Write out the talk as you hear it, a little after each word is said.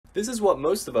This is what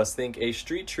most of us think a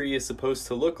street tree is supposed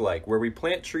to look like, where we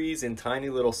plant trees in tiny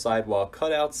little sidewalk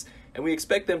cutouts and we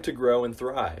expect them to grow and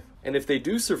thrive. And if they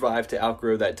do survive to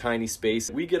outgrow that tiny space,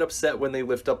 we get upset when they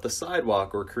lift up the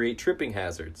sidewalk or create tripping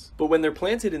hazards. But when they're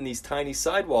planted in these tiny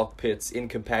sidewalk pits in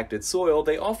compacted soil,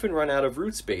 they often run out of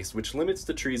root space, which limits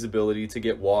the tree's ability to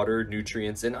get water,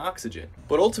 nutrients, and oxygen.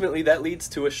 But ultimately, that leads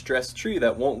to a stressed tree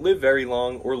that won't live very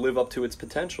long or live up to its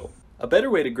potential. A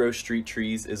better way to grow street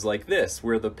trees is like this,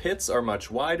 where the pits are much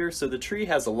wider so the tree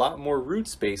has a lot more root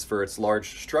space for its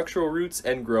large structural roots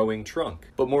and growing trunk.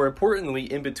 But more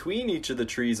importantly, in between each of the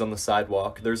trees on the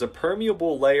sidewalk, there's a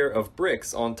permeable layer of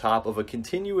bricks on top of a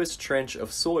continuous trench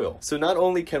of soil. So not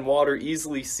only can water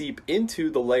easily seep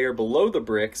into the layer below the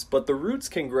bricks, but the roots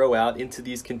can grow out into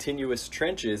these continuous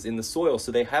trenches in the soil,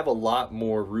 so they have a lot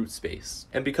more root space.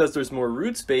 And because there's more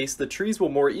root space, the trees will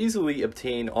more easily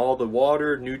obtain all the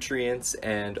water, nutrients,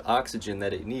 and oxygen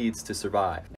that it needs to survive.